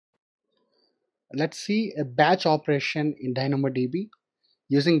Let's see a batch operation in DynamoDB.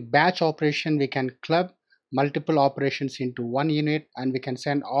 Using batch operation, we can club multiple operations into one unit, and we can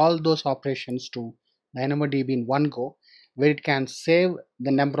send all those operations to DynamoDB in one go, where it can save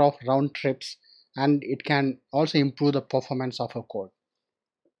the number of round trips and it can also improve the performance of our code.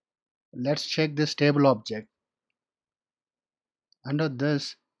 Let's check this table object. Under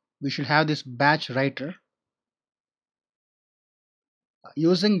this, we should have this batch writer.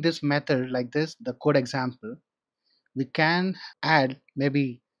 Using this method like this, the code example, we can add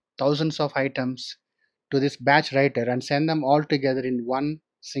maybe thousands of items to this batch writer and send them all together in one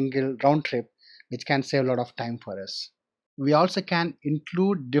single round trip, which can save a lot of time for us. We also can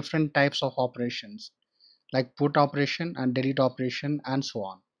include different types of operations like put operation and delete operation and so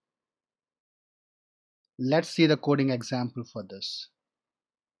on. Let's see the coding example for this.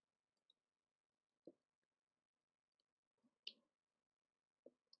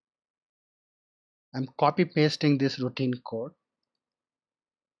 I'm copy pasting this routine code.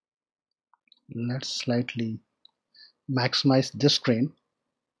 Let's slightly maximize this screen.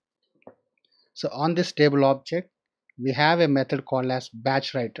 So on this table object, we have a method called as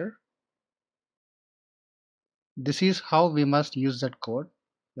batch writer. This is how we must use that code.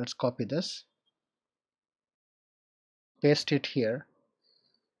 Let's copy this, paste it here.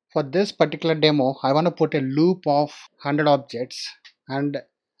 For this particular demo, I want to put a loop of 100 objects and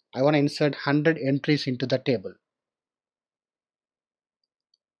I want to insert 100 entries into the table.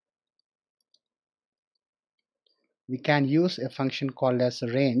 We can use a function called as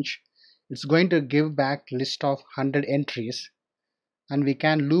range. It's going to give back list of 100 entries, and we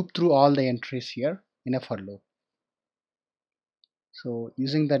can loop through all the entries here in a for loop. So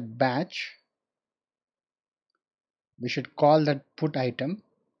using that batch, we should call that put item.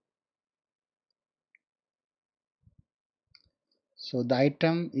 So the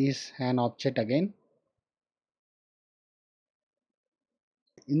item is an object again.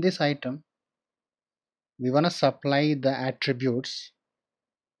 In this item, we want to supply the attributes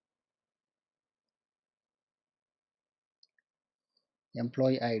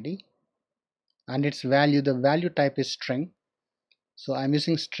employee ID and its value. The value type is string. So I'm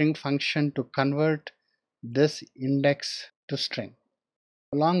using string function to convert this index to string.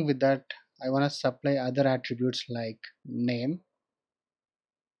 Along with that, I want to supply other attributes like name.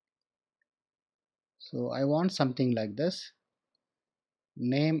 So I want something like this,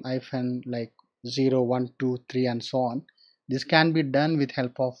 name hyphen like 0, 1, 2, 3 and so on. This can be done with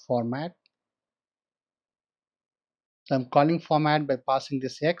help of format. So I'm calling format by passing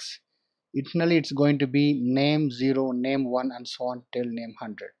this x. Internally it's going to be name 0, name 1 and so on till name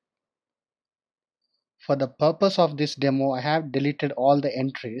 100. For the purpose of this demo, I have deleted all the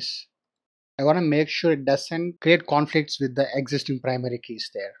entries. I want to make sure it doesn't create conflicts with the existing primary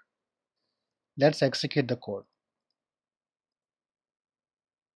keys there. Let's execute the code.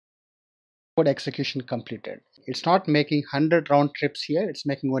 Code execution completed. It's not making 100 round trips here, it's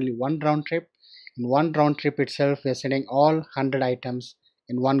making only one round trip. In one round trip itself, we are sending all 100 items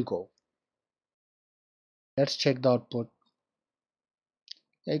in one go. Let's check the output.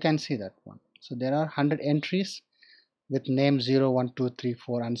 You can see that one. So there are 100 entries with name 0, 1, 2, 3,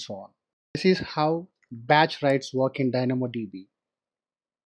 4 and so on. This is how batch writes work in DynamoDB.